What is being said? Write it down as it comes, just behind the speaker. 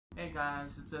Hey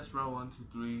guys, it's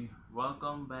SRYOBI.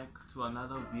 Welcome back to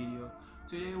another video.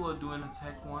 Today we're doing a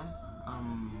tech one,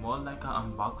 more like an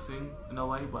unboxing in a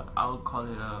way, but I'll call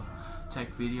it a tech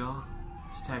video.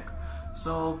 It's tech.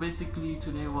 So basically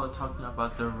today we're talking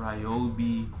about the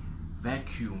RYOBI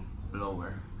vacuum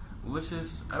blower, which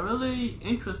is a really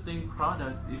interesting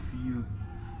product if you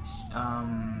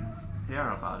hear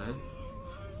about it.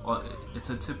 Or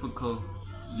it's a typical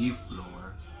leaf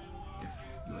blower, if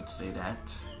you would say that.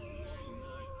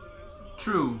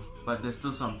 True, but there's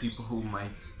still some people who might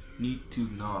need to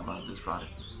know about this product.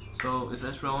 So it's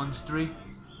SRYOBI.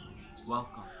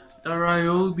 Welcome. The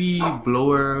RYOBI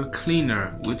blower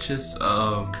cleaner, which is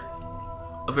a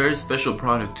very special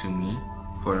product to me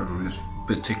for a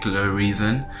particular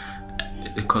reason,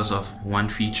 because of one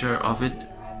feature of it.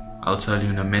 I'll tell you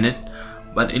in a minute.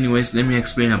 But anyways, let me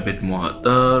explain a bit more.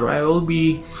 The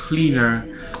RYOBI cleaner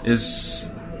is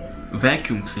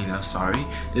vacuum cleaner,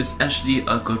 is actually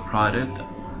a good product.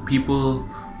 People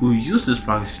who use this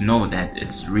product know that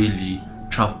it's really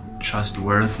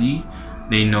trustworthy.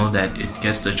 They know that it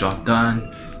gets the job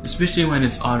done, especially when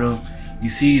it's auto. You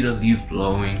see the leaf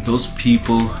blowing, those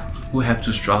people who have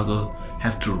to struggle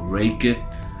have to rake it.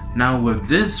 Now with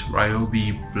this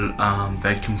RYOBI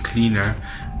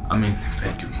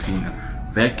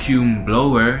vacuum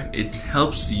blower, it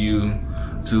helps you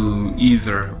to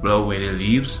either blow away the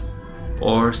leaves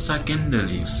or suck in the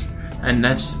leaves, and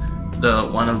that's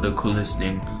one of the coolest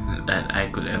thing that I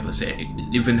could ever say. It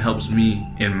even helps me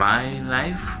in my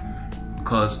life,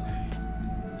 because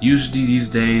usually these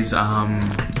days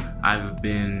I've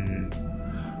been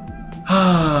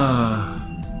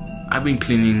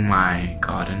cleaning my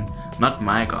garden, not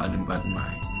my garden but my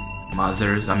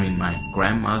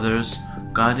grandmother's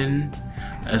garden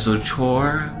as a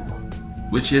chore,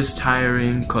 which is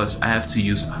tiring because I have to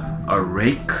use a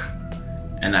rake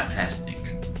and a plastic.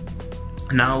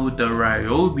 Now with the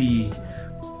RYOBI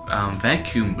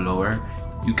vacuum blower,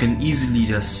 you can easily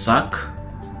just suck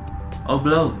or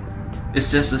blow.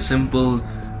 It's just a simple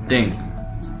thing.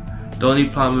 The only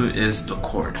problem is the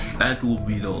cord. That will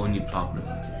be the only problem.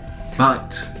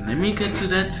 But let me get to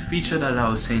that feature that I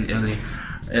was saying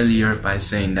earlier by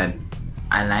saying that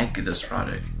I like this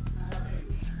product.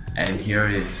 And here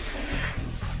it is.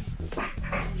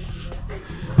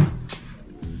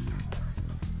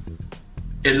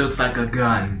 It looks like a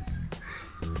gun.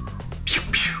 Pew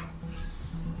pew.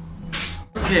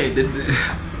 Okay,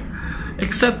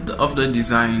 except of the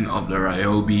design of the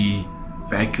RYOBI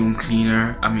vacuum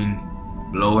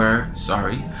blower,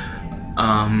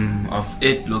 of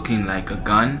it looking like a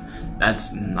gun,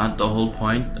 that's not the whole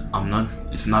point.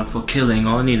 It's not for killing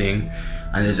or anything,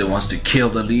 unless it wants to kill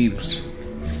the leaves.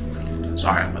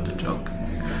 Sorry about the joke.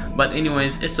 But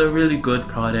anyways, it's a really good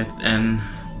product, and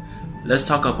let's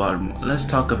talk a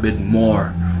bit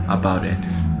more about it.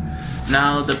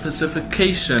 Now the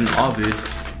specification of it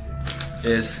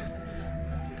is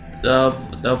the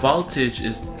voltage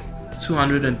is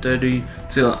 230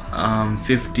 till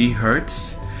 50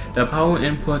 hertz. The power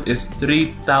input is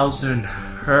 3000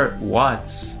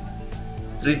 watts.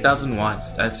 3000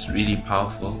 watts. That's really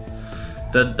powerful.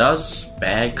 The dust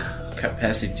bag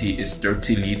capacity is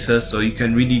 30 liters, so you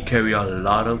can really carry a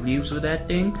lot of leaves with that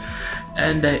thing.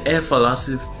 And the air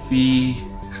velocity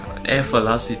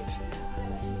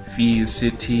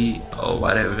or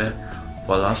whatever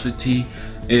velocity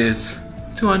is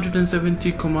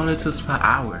 270 kilometers per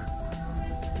hour.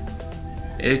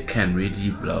 It can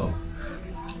really blow.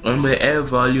 And the air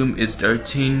volume is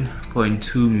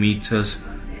 13.2 meters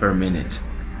per minute,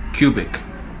 cubic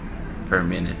per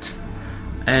minute.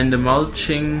 And the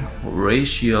mulching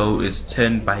ratio is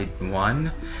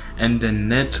 10:1, and the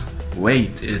net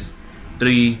weight is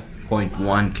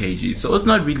 3.1 kg. So it's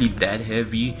not really that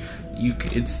heavy.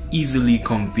 It's easily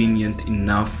convenient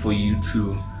enough for you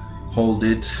to hold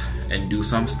it and do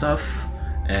some stuff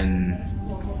and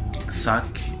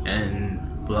suck and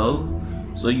blow,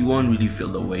 so you won't really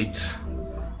feel the weight.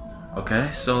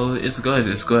 Okay, so it's good.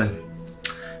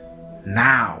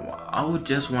 Now I would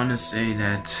just want to say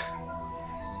that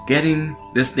getting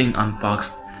this thing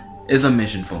unboxed is a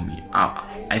mission for me.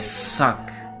 I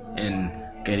suck in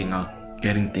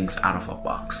getting things out of a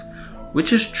box,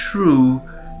 which is true,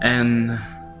 and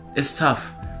it's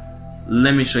tough.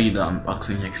 Let me show you the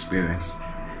unboxing experience.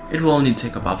 It will only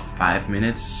take about 5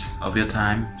 minutes of your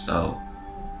time, so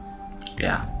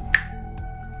yeah.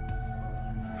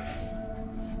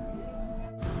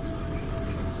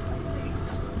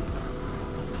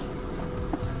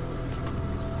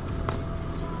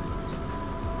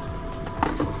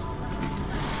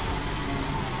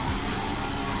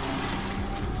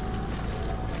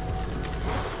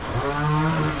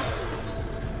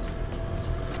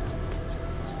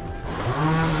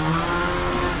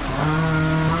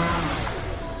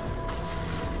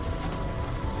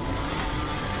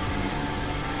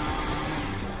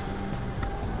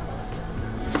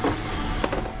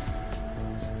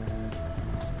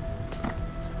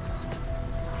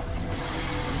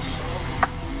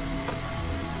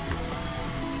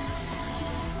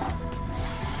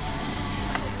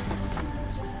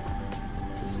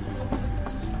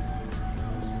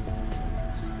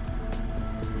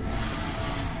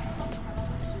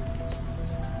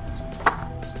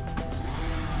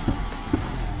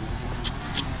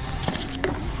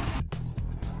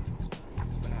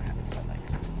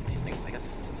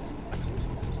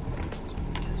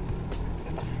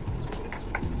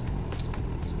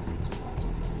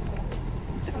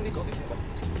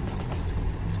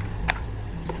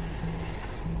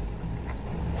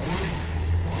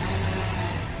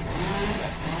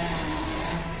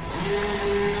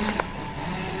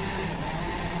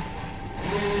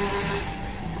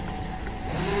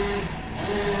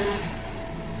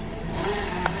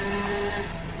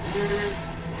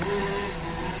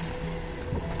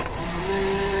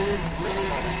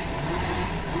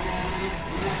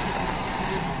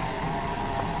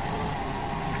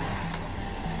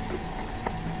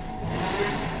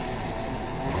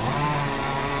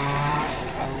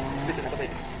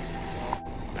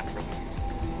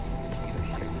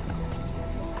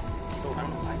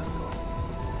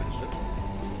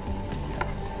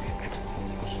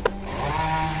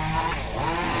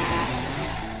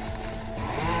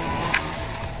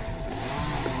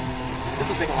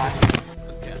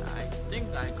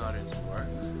 I got it to work.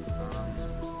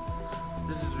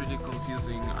 This is really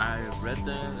confusing. I read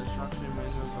the instruction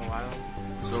manuals a while,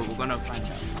 so we're gonna find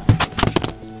out.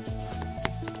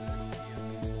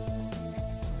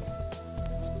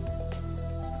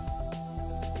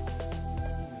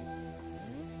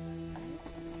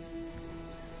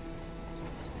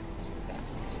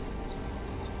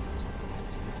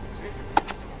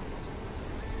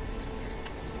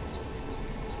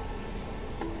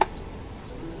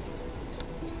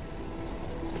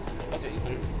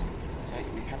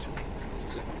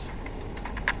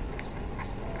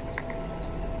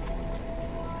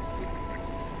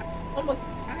 Almost.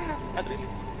 Not really.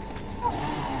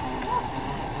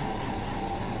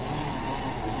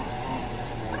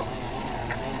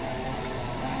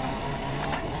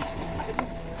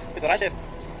 It's a Russian.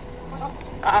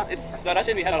 It's the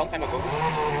Russian we had a long time ago.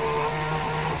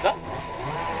 The?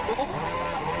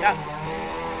 Yeah.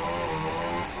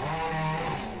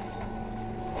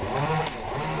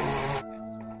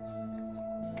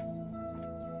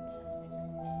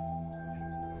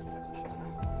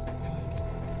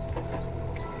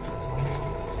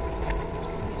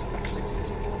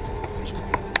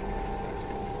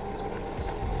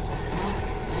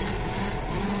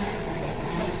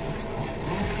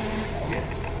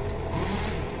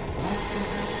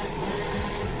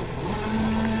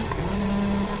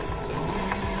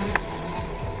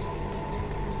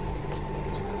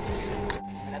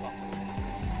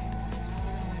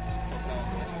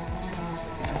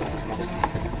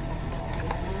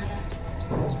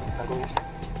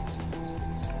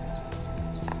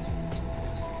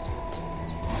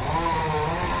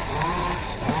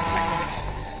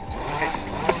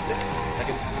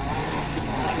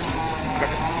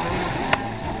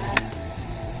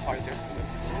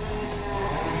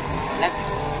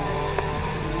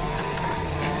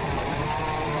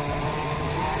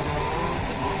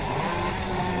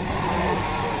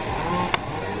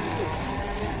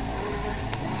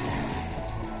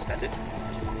 That's it.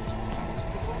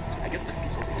 I guess this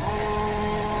piece was it.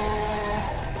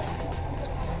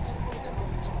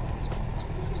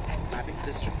 I think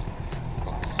this should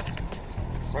go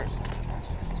first.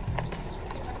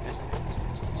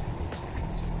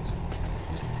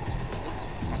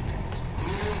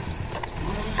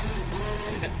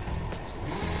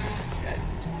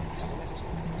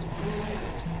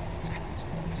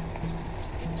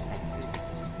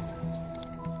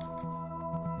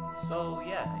 So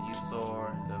yeah, you saw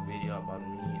the video about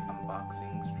me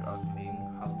unboxing, struggling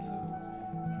how to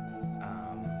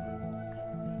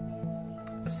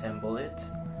assemble it.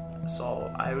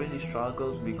 So I really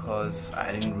struggled because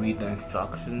I didn't read the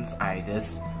instructions. I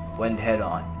just went head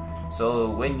on. So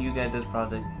when you get this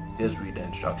product, just read the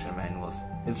instruction manuals.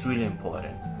 It's really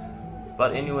important.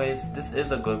 But anyways, this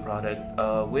is a good product.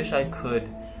 Wish I could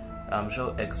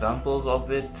show examples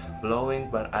of it blowing,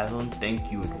 but I don't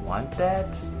think you would want that.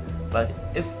 But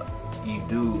if you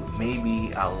do,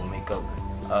 maybe I will make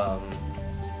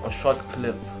a short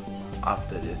clip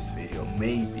after this video.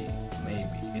 Maybe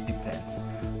it depends.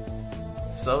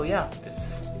 So yeah,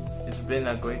 it's been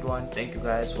a great one. Thank you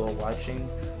guys for watching.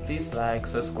 Please like,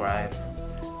 subscribe,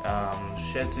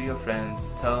 share to your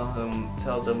friends. Tell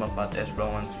them about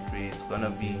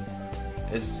SBro123.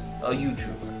 It's a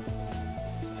YouTuber.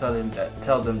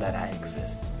 Tell them that I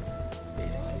exist,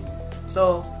 basically.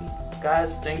 So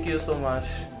guys, thank you so much.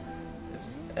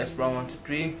 It's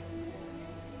SBro123.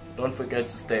 Don't forget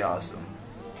to stay awesome.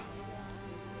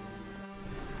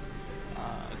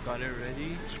 Got it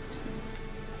ready.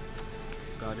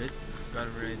 Got it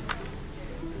ready.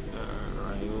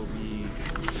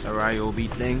 The RYOBI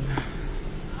thing.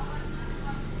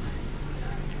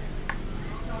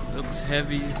 Looks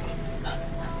heavy,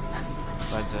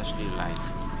 but it's actually light.